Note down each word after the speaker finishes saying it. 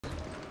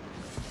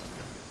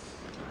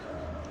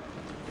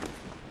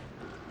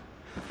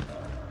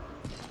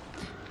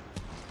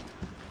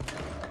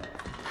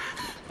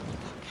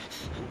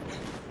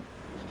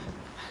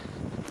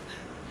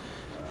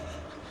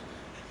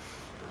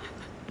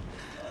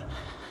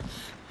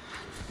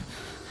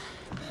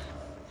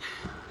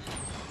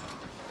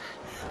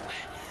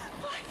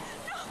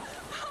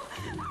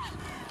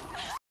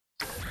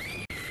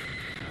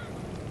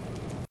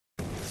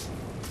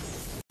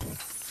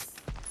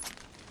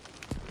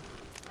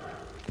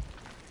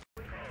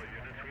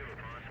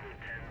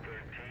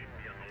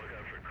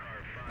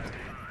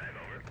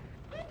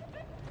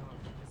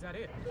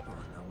say it. Hold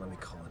on, now let me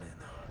call it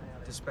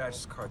in. Dispatch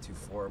is car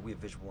 2-4. We have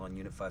visual on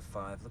Unit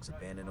 5-5. Looks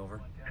abandoned, over.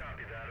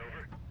 Copy that,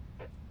 over.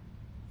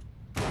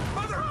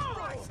 Mother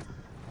Christ!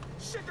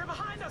 Shit, they're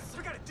behind us!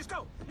 Forget it, just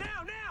go!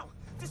 Now, now!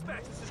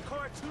 Dispatch, this is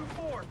car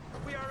 2-4.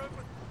 We are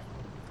open.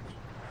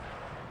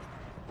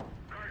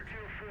 Car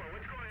 2-4,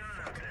 what's going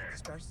on out there?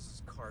 Dispatch, this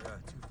is car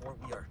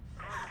 2-4. We are...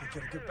 We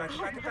gotta get back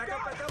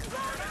up!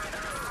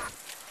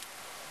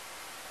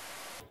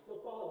 Still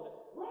following us.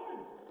 Run!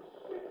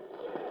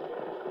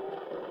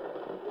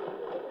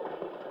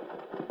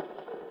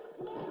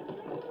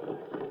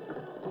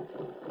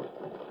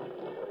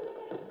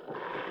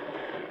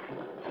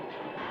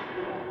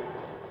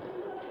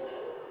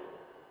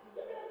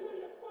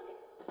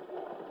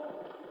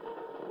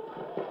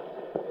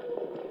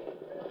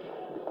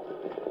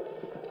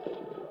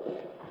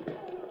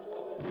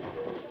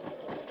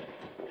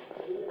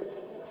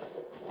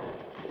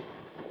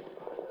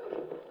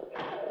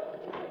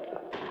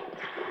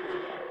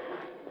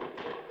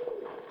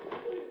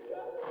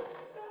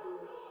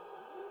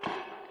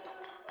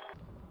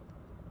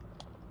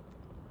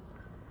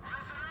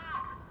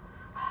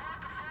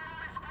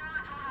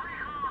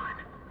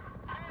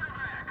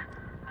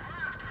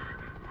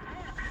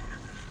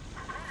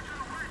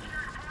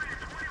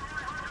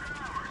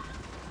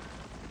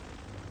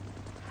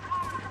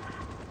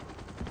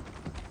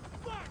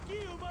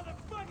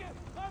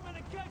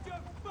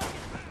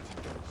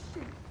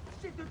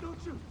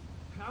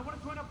 I want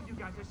to join up with you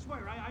guys, I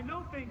swear. I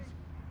know things.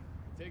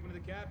 Take him to the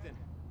captain.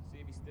 See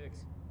if he sticks.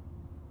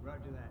 Roger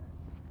that.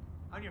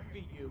 On your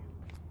feet, you.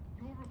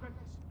 You will regret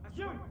this. I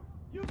swear.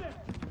 You there!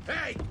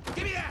 Hey!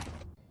 Give me that!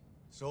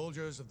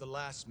 Soldiers of the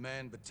Last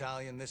Man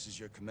Battalion, this is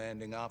your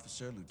commanding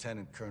officer,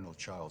 Lieutenant Colonel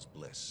Charles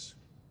Bliss.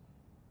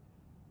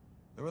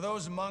 There were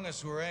those among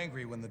us who were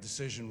angry when the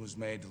decision was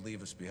made to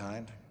leave us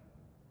behind.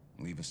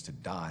 Leave us to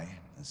die,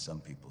 as some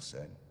people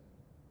said.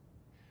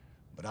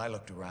 But I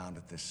looked around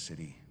at this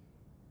city,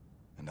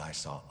 and I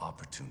saw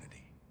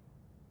opportunity.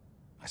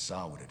 I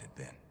saw what it had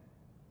been.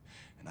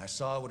 And I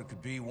saw what it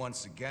could be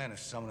once again if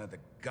someone had the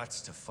guts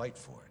to fight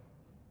for it.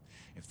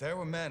 If there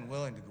were men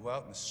willing to go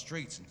out in the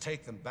streets and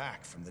take them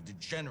back from the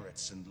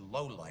degenerates and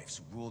lowlifes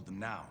who ruled them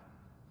now.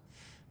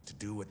 To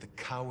do what the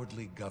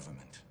cowardly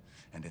government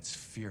and its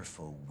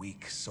fearful,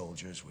 weak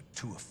soldiers were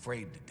too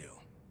afraid to do.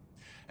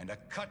 And to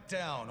cut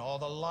down all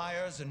the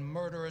liars and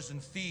murderers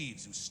and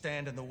thieves who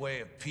stand in the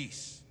way of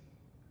peace.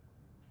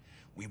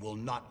 We will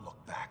not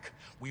look back.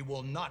 We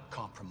will not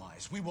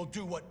compromise. We will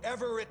do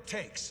whatever it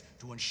takes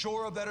to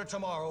ensure a better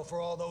tomorrow for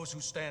all those who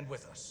stand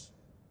with us.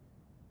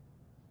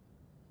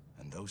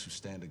 And those who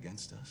stand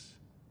against us,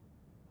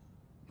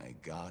 may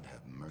God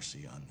have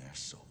mercy on their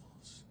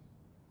souls.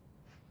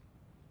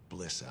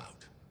 Bliss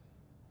out.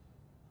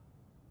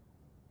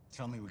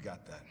 Tell me we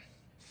got that.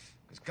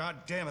 Because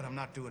God damn it, I'm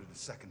not doing it a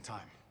second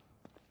time.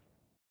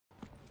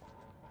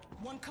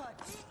 One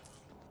cut.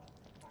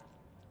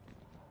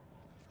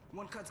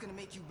 One cut's gonna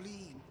make you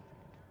bleed.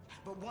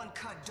 But one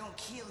cut don't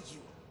kill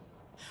you.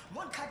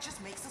 One cut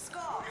just makes a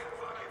scar.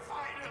 We're gonna fucking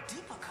fight him! A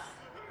deeper cut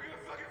We're gonna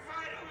fucking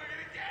fight him! We're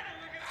gonna get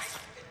him! We're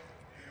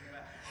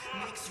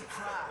gonna... makes you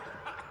cry.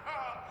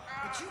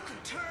 But you can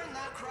turn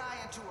that cry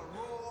into a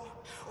roar,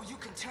 or you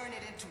can turn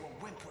it into a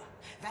whimper.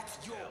 That's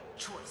your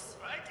choice.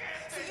 I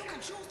can't So take you it!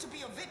 can choose to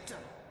be a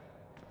victim,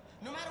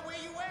 no matter where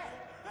you at.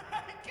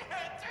 I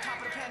can't take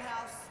Top of the it!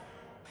 penthouse,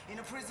 in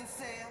a prison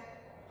cell,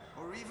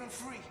 or even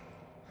free.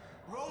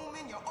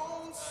 Roaming your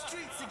own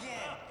streets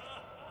again.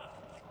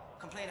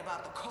 Complain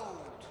about the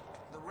cold,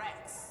 the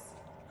rats.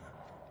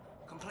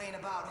 Complain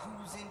about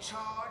who's in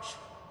charge.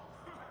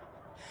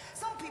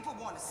 Some people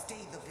want to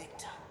stay the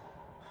victim.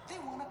 They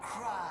want to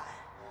cry.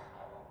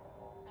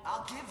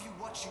 I'll give you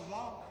what you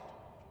want.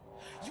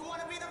 You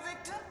want to be the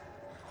victim?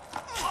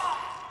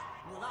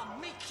 Well, I'll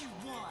make you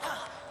one.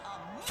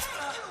 I'll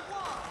make you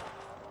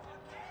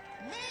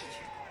one. Me?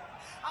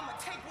 I'ma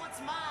take what's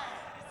mine.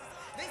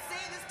 They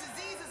say this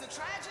disease is a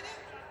tragedy.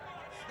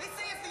 They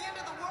say it's the end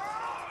of the world.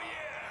 Oh,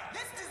 yeah!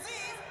 This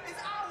disease is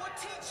our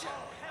teacher.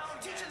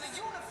 Teaching the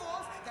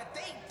uniforms that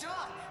they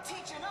done.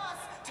 Teaching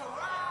us to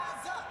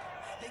rise up.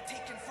 They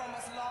taken from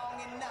us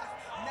long enough.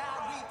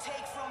 Now we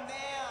take from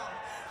them.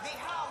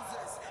 Their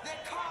houses, their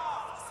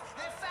cars,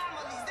 their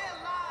families, their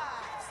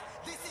lives.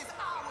 This is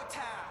our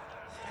time.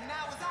 And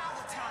now is our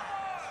time.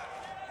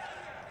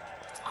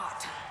 It's our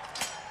time.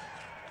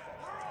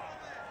 We're all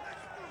in!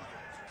 Let's do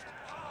this!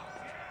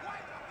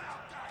 Wipe them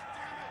out,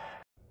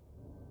 goddammit!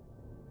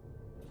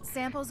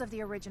 Samples of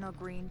the original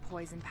green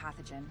poison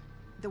pathogen,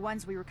 the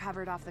ones we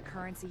recovered off the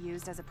currency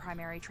used as a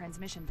primary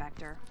transmission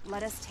vector,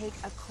 let us take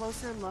a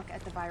closer look at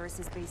the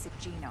virus's basic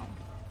genome.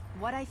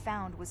 What I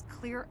found was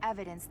clear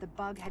evidence the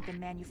bug had been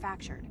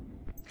manufactured.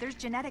 There's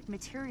genetic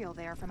material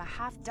there from a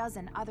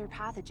half-dozen other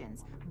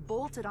pathogens,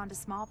 bolted onto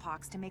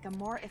smallpox to make a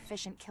more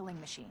efficient killing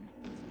machine.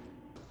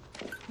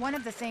 One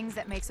of the things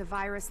that makes a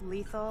virus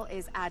lethal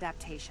is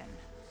adaptation.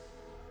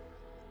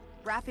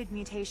 Rapid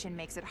mutation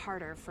makes it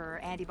harder for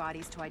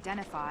antibodies to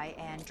identify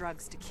and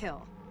drugs to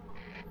kill.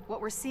 What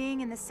we're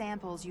seeing in the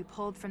samples you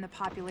pulled from the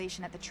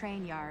population at the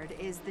train yard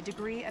is the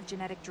degree of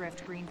genetic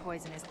drift green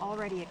poison is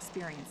already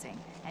experiencing,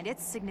 and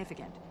it's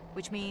significant,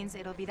 which means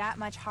it'll be that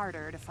much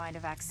harder to find a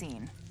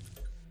vaccine.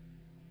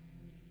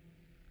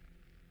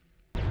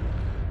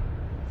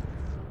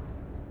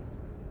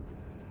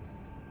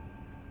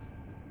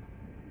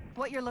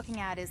 What you're looking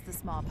at is the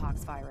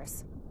smallpox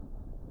virus.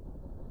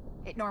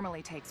 It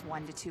normally takes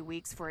 1 to 2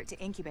 weeks for it to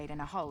incubate in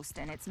a host,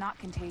 and it's not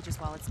contagious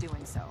while it's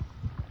doing so.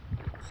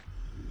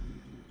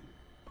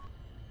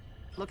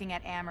 Looking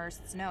at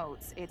Amherst's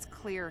notes, it's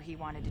clear he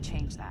wanted to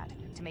change that,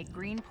 to make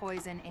green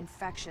poison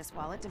infectious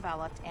while it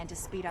developed, and to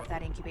speed up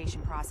that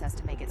incubation process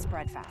to make it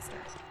spread faster.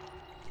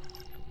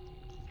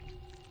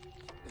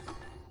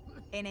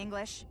 In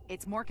English,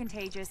 it's more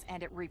contagious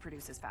and it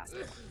reproduces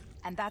faster.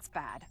 And that's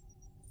bad.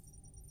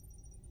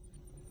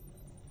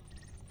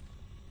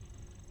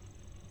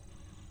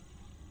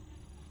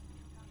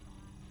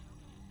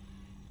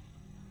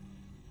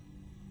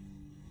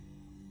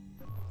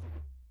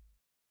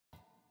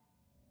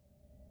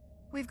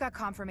 We've got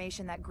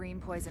confirmation that green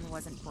poison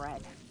wasn't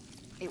bred.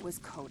 It was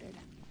coded.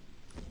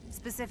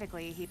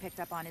 Specifically, he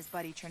picked up on his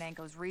buddy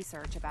Chernenko's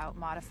research about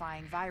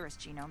modifying virus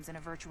genomes in a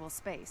virtual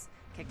space,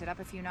 kicked it up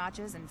a few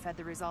notches, and fed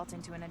the result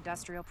into an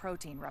industrial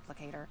protein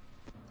replicator.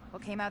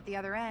 What came out the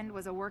other end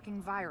was a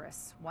working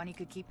virus, one he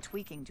could keep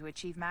tweaking to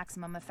achieve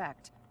maximum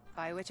effect.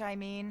 By which I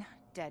mean,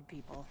 dead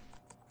people.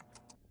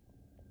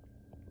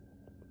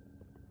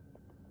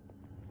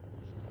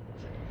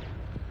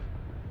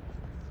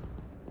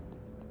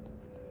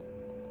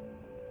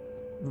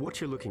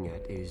 What you're looking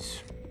at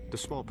is the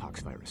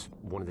smallpox virus,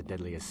 one of the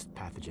deadliest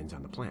pathogens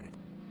on the planet.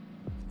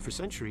 For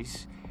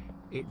centuries,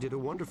 it did a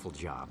wonderful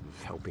job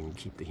of helping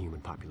keep the human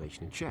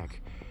population in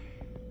check.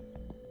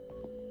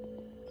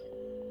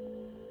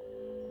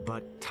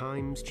 But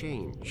times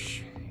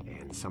change,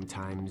 and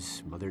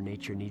sometimes Mother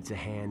Nature needs a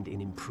hand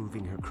in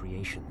improving her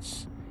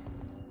creations.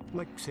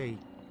 Like, say,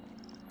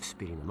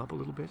 speeding them up a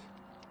little bit,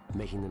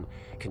 making them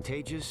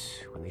contagious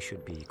when they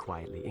should be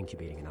quietly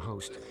incubating in a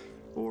host,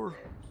 or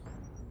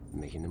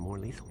making them more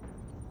lethal.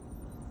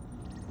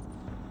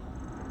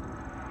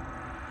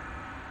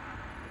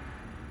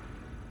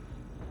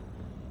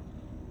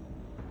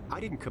 I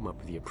didn't come up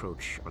with the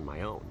approach on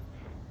my own.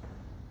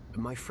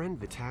 My friend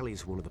Vitaly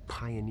is one of the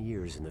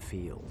pioneers in the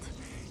field,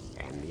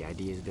 and the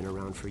idea has been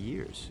around for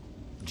years.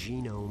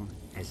 Genome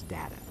as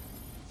data.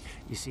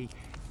 You see,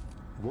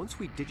 once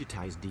we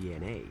digitized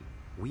DNA,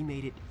 we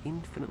made it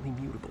infinitely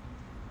mutable.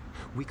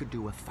 We could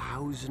do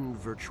 1,000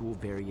 virtual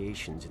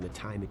variations in the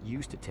time it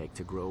used to take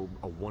to grow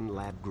a 1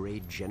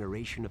 lab-grade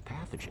generation of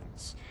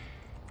pathogens.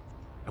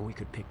 And we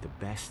could pick the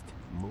best,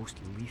 most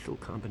lethal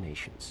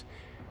combinations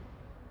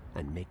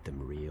and make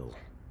them real.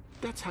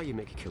 That's how you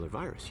make a killer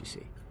virus, you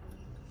see.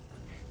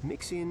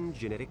 Mix in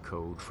genetic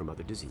code from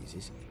other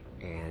diseases,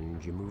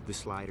 and you move the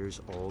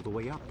sliders all the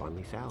way up on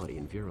lethality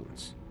and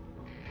virulence.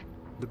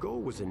 The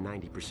goal was a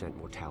 90%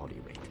 mortality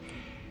rate.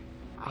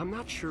 I'm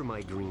not sure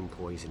my green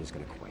poison is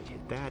going to quite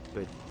hit that,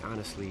 but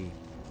honestly,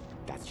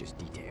 that's just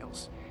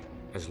details.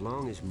 As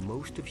long as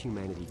most of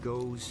humanity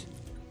goes,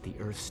 the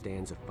Earth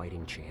stands a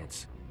fighting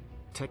chance.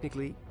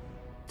 Technically,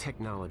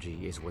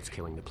 technology is what's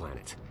killing the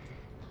planet.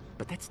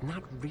 But that's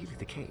not really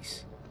the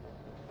case.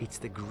 It's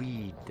the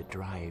greed that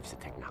drives the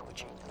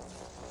technology.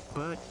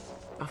 But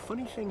a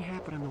funny thing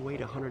happened on the way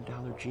to $100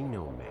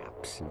 genome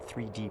maps and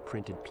 3D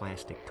printed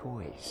plastic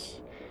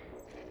toys.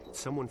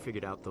 Someone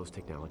figured out those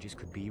technologies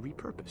could be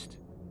repurposed,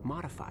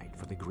 modified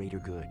for the greater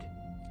good.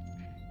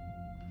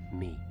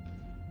 Me.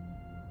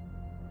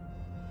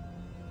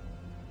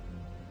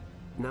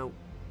 Now,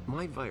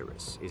 my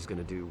virus is going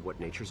to do what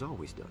nature's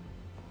always done.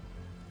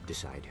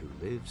 Decide who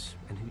lives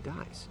and who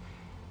dies.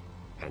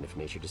 And if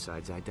nature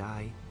decides I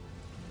die,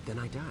 then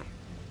I die.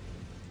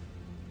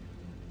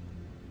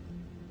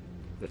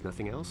 If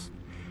nothing else,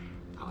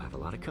 I'll have a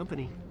lot of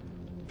company.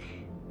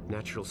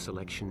 Natural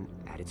selection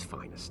at its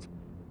finest,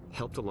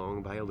 helped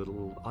along by a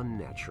little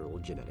unnatural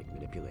genetic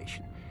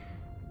manipulation.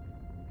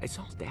 It's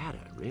all data,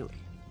 really.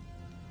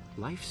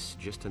 Life's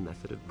just a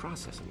method of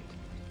processing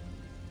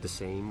it. The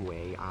same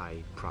way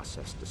I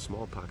processed the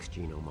smallpox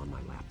genome on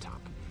my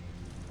laptop.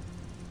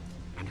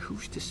 And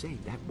who's to say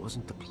that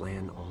wasn't the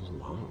plan all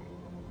along?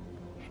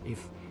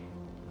 If,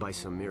 by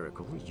some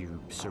miracle, you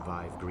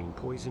survive green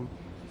poison,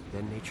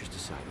 then nature's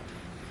decided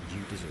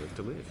you deserve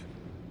to live.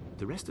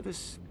 The rest of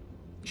us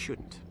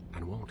shouldn't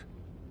and won't.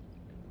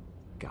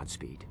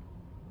 Godspeed.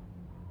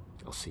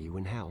 I'll see you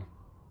in hell.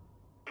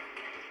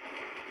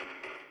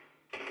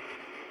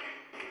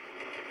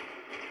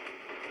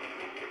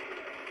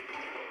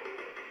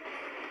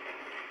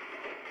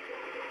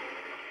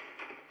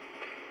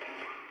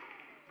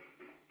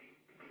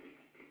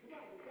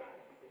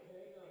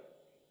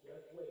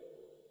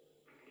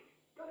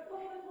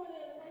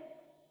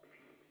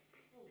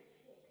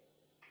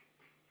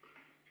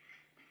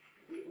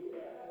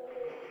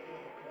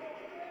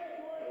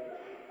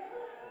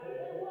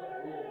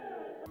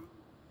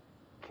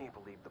 Can't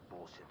believe the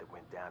bullshit that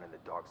went down in the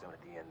dark zone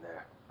at the end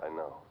there. I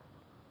know.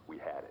 We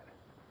had it.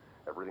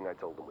 Everything everything I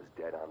told them was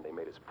dead on. They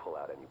made us pull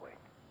out anyway.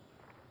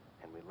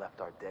 And we left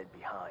our dead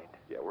behind.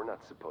 Yeah, we're not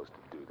supposed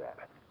to do that.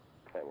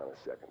 Hang on a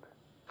second.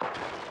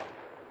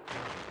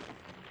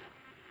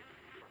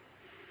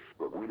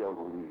 But we don't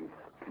leave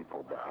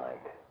people behind.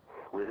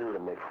 We're here to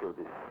make sure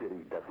this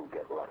city doesn't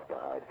get left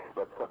behind.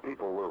 But the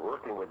people we're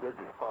working with, they're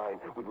just fine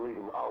with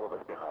leaving all of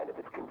us behind if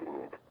it's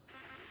convenient.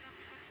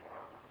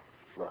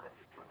 Look,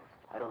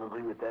 I don't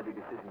agree with every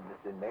decision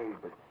that's been made,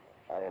 but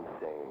I am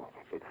saying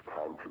it's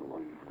time to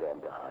leave them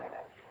behind.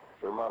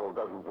 Their model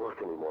doesn't work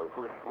anymore. If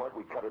we're smart,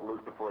 we cut it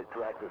loose before it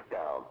drags us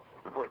down,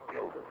 before it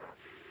kills us.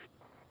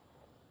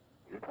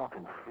 You're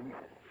talking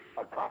treason.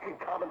 I'm talking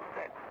common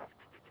sense.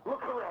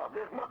 Look around.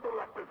 There's nothing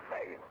left to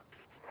save.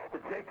 The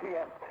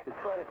JTF is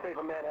trying to save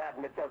a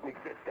Manhattan that doesn't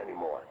exist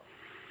anymore.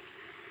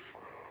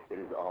 It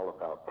is all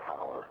about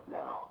power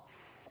now.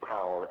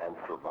 Power and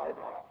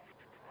survival.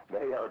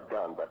 They are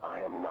done, but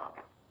I am not.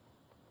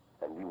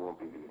 And you won't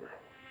be either.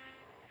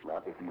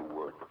 Not if you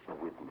work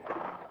with me.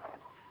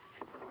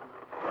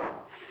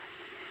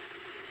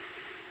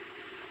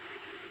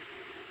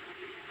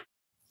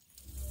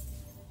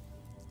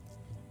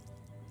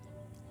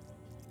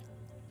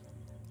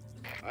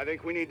 I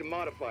think we need to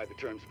modify the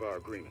terms of our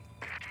agreement.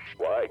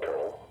 Why,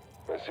 Colonel?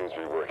 It seems to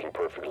be working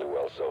perfectly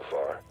well so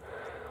far.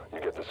 You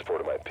get the support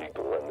of my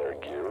people and their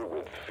gear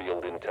with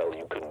field intel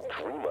you couldn't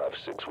dream of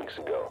 6 weeks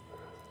ago.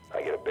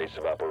 I get a base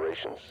of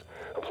operations,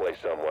 a place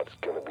on what's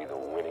going to be the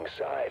winning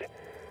side,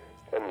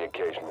 and the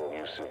occasional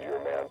use of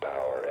your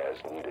manpower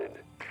as needed.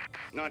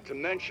 Not to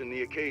mention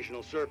the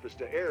occasional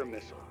surface-to-air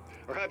missile.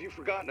 Or have you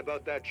forgotten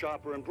about that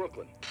chopper in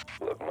Brooklyn?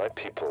 Look, my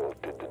people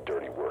did the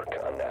dirty work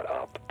on that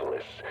op,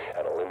 Bliss,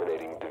 and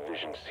eliminating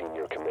Division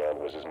Senior Command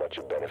was as much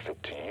a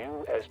benefit to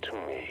you as to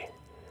me.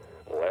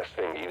 The last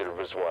thing either of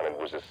us wanted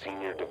was a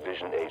senior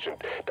division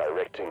agent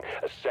directing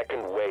a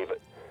second wave.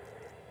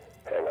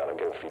 Hang on, I'm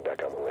getting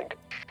feedback on the link.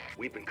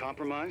 We've been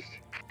compromised?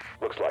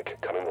 Looks like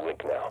it. Coming the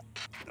link now.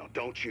 No,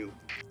 don't you.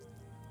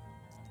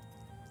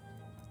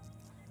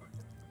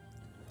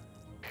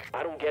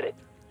 I don't get it.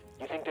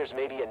 You think there's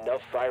maybe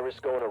enough virus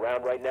going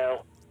around right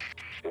now?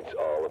 It's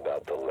all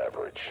about the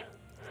leverage.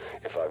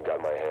 If I've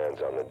got my hands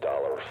on the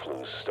dollar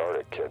flu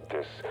starter kit,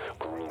 this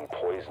green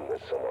poison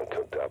that someone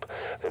cooked up,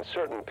 then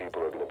certain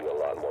people are going to be a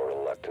lot more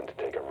reluctant to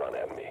take a run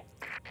at me.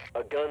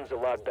 A gun's a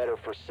lot better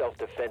for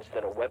self-defense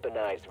than a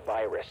weaponized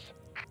virus.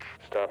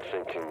 Stop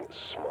thinking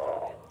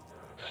small.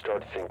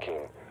 Start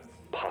thinking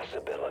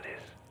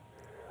possibilities.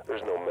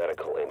 There's no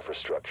medical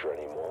infrastructure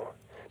anymore.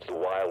 It's the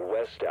Wild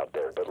West out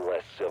there, but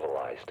less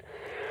civilized.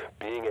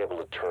 Being able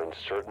to turn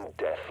certain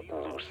death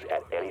loose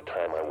at any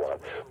time I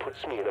want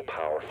puts me in a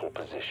powerful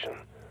position.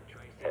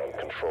 And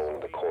controlling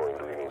the core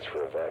ingredients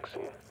for a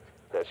vaccine,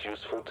 that's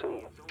useful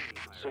too.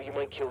 So you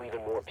might kill even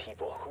more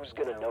people. Who's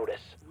gonna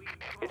notice?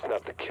 It's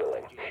not the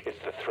killing, it's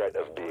the threat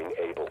of being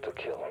able to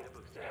kill.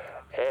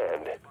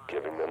 And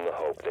giving them the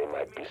hope they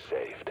might be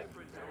saved.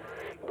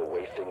 The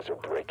way things are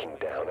breaking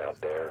down out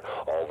there,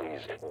 all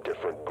these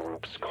different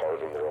groups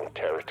carving their own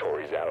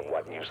territories out of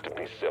what used to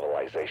be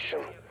civilization.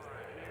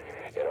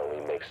 It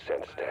only makes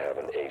sense to have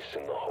an ace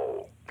in the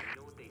hole.